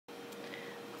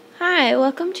Hi,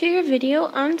 welcome to your video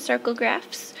on circle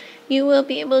graphs. You will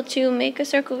be able to make a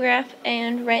circle graph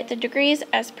and write the degrees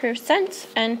as percents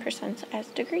and percents as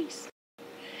degrees.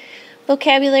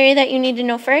 Vocabulary that you need to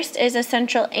know first is a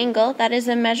central angle. That is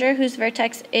a measure whose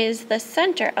vertex is the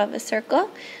center of a circle.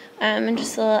 And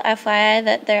just a little FYI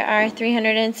that there are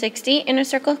 360 in a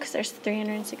circle because there's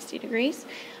 360 degrees.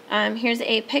 Here's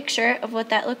a picture of what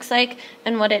that looks like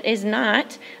and what it is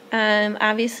not.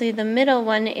 Obviously the middle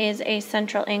one is a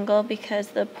central angle because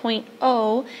the point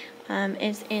O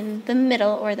is in the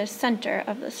middle or the center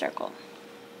of the circle.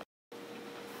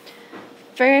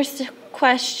 First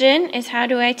question is, how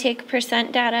do I take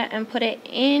percent data and put it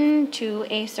into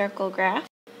a circle graph?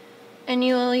 And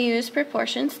you will use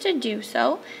proportions to do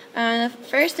so. The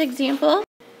first example,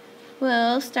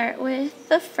 we'll start with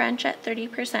the French at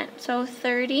 30%. So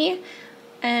 30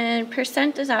 and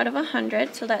percent is out of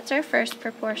 100, so that's our first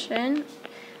proportion,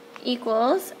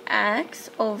 equals x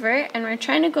over, and we're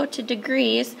trying to go to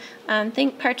degrees.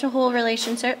 Think part to whole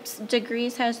relationships.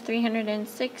 Degrees has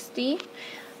 360.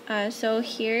 So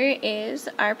here is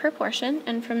our proportion,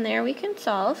 and from there we can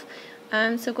solve.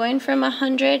 So going from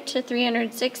 100 to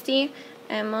 360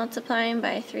 and multiplying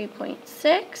by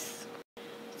 3.6.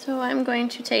 So I'm going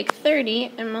to take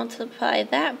 30 and multiply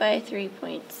that by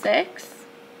 3.6.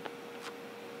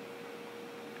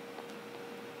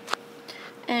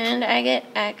 And I get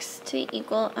x to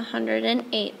equal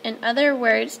 108. In other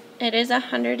words, it is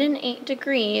 108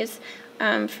 degrees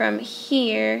from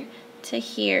here to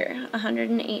here,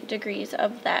 108 degrees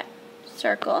of that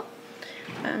circle.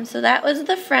 So that was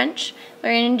the French.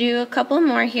 We're going to do a couple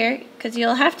more here because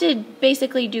you'll have to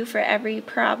basically do for every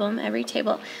problem, every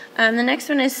table. The next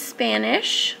one is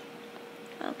Spanish.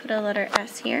 I'll put a letter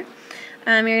S here.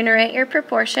 You're going to write your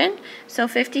proportion. So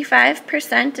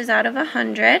 55% is out of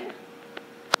 100.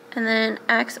 And then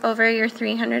x over your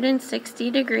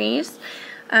 360 degrees.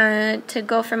 To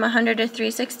go from 100 to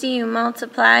 360, you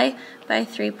multiply by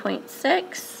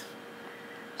 3.6.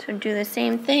 So do the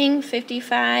same thing.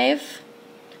 55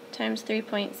 times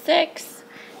 3.6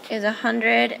 is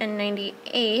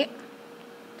 198.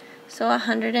 So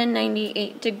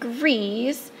 198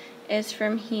 degrees is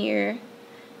from here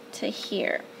to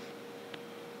here.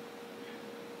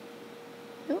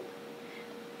 Oop.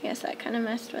 I guess that kind of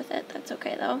messed with it. That's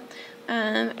okay though.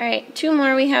 Alright, two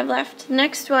more we have left.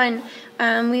 Next one,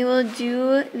 we will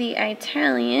do the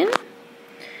Italian.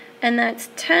 And that's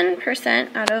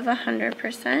 10% out of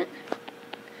 100%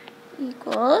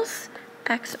 equals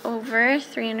x over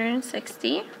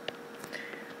 360.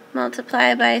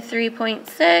 Multiply by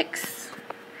 3.6.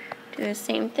 Do the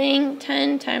same thing.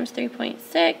 10 times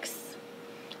 3.6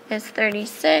 is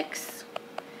 36.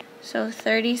 So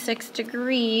 36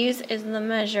 degrees is the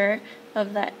measure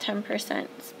of that 10%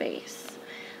 space.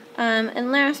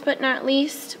 And last but not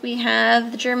least, we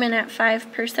have the German at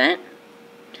 5%.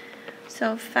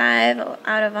 So 5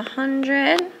 out of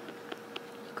 100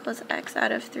 equals x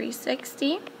out of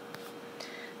 360.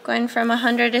 Going from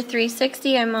 100 to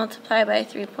 360, I multiply by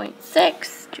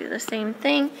 3.6. Do the same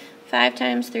thing. 5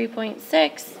 times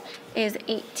 3.6 is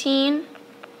 18.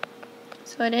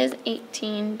 So it is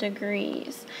 18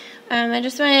 degrees. I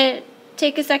just want to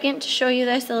take a second to show you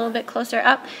this a little bit closer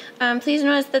up. Please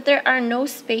notice that there are no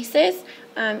spaces.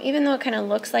 Even though it kind of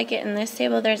looks like it in this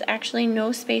table, there's actually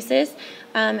no spaces.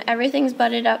 Everything's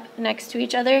butted up next to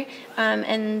each other,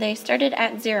 and they started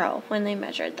at 0 when they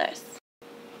measured this.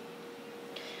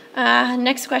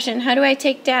 Next question, how do I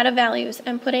take data values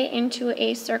and put it into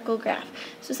a circle graph?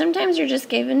 So sometimes you're just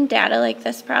given data like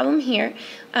this problem here,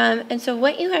 and so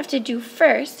what you have to do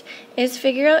first is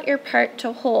figure out your part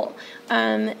to whole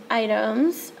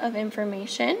items of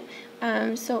information.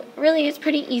 So really it's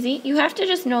pretty easy. You have to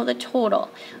just know the total.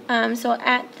 So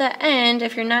at the end,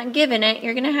 if you're not given it,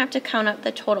 you're going to have to count up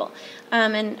the total.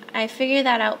 And I figure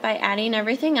that out by adding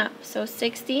everything up. So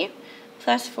 60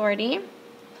 plus 40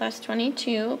 plus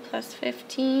 22 plus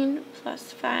 15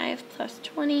 plus 5 plus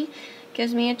 20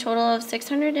 gives me a total of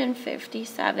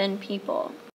 657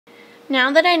 people.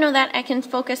 Now that I know that, I can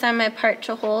focus on my part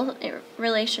to whole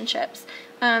relationships.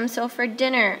 So for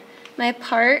dinner, my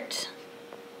part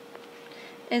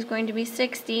is going to be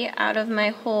 60 out of my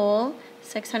whole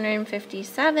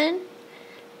 657,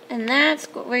 and that's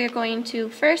where you're going to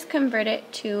first convert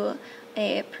it to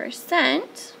a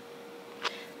percent,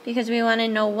 because we want to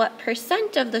know what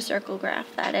percent of the circle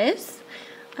graph that is.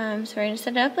 So we're going to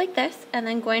set it up like this, and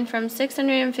then going from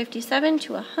 657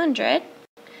 to 100,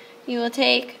 you will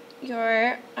take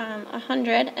your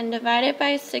 100 and divide it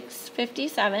by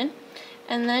 657,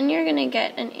 and then you're going to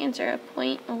get an answer of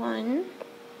 0.1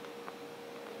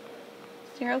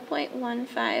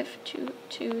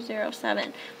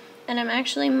 0.152207. and I'm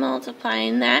actually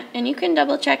multiplying that, and you can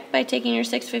double check by taking your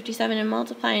 657 and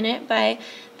multiplying it by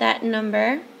that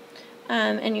number,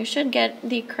 and you should get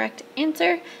the correct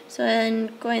answer. So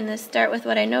then going to start with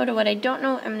what I know to what I don't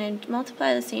know, I'm going to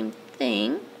multiply the same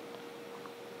thing,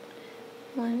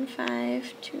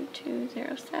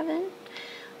 152207,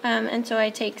 and so I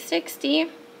take 60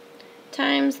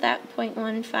 times that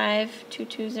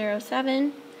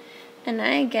 0.152207, and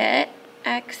I get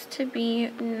x to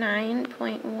be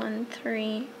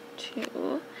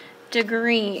 9.132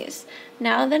 degrees.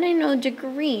 Now that I know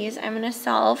degrees, I'm going to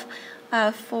solve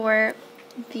for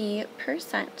the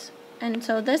percent. And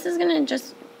so this is going to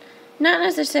just not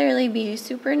necessarily be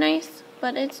super nice,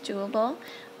 but it's doable.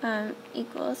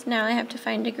 Equals, now I have to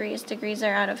find degrees. Degrees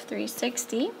are out of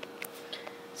 360.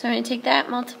 So I'm going to take that,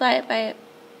 multiply it by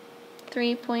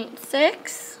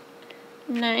 3.6,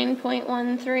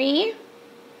 9.13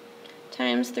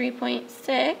 times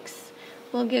 3.6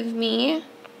 will give me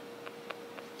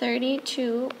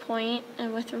 32 point,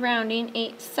 and with rounding,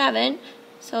 87.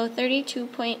 So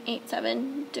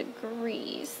 32.87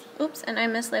 degrees. Oops, and I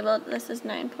mislabeled. This is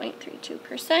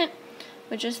 9.32%,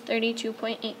 which is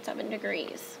 32.87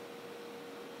 degrees.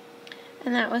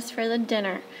 And that was for the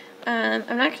dinner.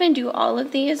 I'm not going to do all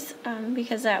of these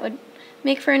because that would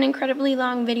make for an incredibly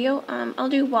long video. I'll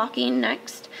do walking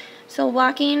next. So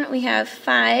walking, we have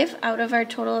 5 out of our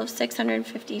total of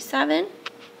 657.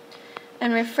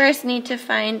 And we first need to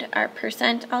find our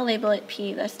percent. I'll label it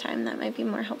P this time, that might be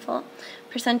more helpful.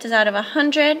 Percent is out of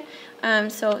 100,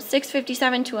 so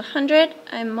 657 to 100,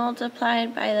 I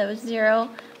multiplied by those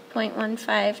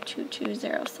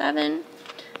 0.152207.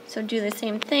 So do the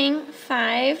same thing,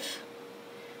 5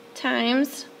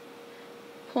 times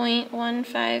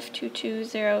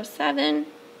 0.152207,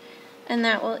 and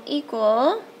that will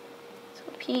equal, so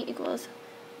P equals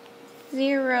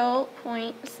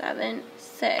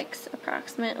 0.76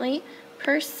 approximately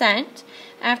percent.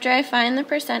 After I find the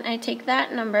percent, I take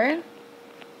that number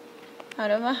out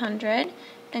of 100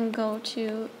 and go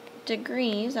to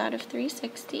degrees out of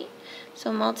 360.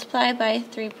 So multiply by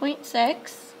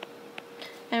 3.6,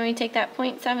 and we take that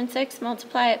 0.76,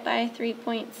 multiply it by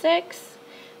 3.6,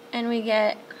 and we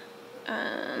get,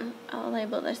 I'll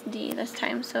label this D this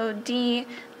time. So D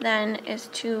then is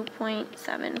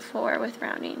 2.74 with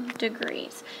rounding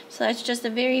degrees. So that's just a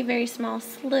very, very small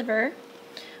sliver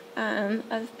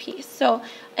of P. So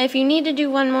if you need to do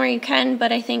one more, you can,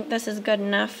 but I think this is good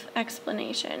enough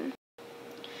explanation.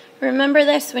 Remember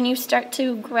this when you start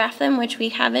to graph them, which we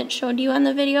haven't showed you on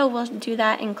the video. We'll do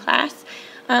that in class.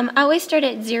 Always start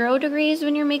at 0 degrees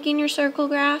when you're making your circle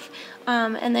graph,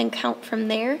 and then count from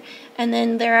there. And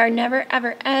then there are never,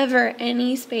 ever, ever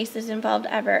any spaces involved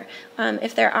ever.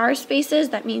 If there are spaces,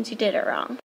 that means you did it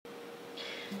wrong.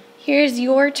 Here's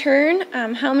your turn.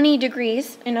 How many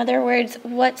degrees? In other words,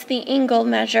 what's the angle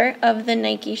measure of the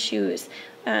Nike shoes?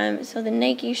 So the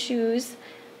Nike shoes,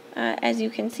 as you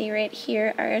can see right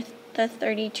here, are the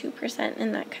 32%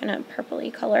 in that kind of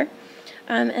purpley color.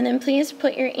 And then please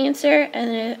put your answer,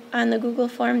 and on the Google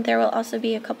form there will also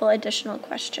be a couple additional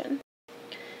questions.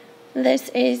 This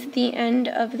is the end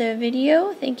of the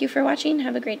video. Thank you for watching.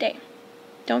 Have a great day.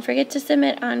 Don't forget to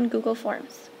submit on Google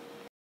Forms.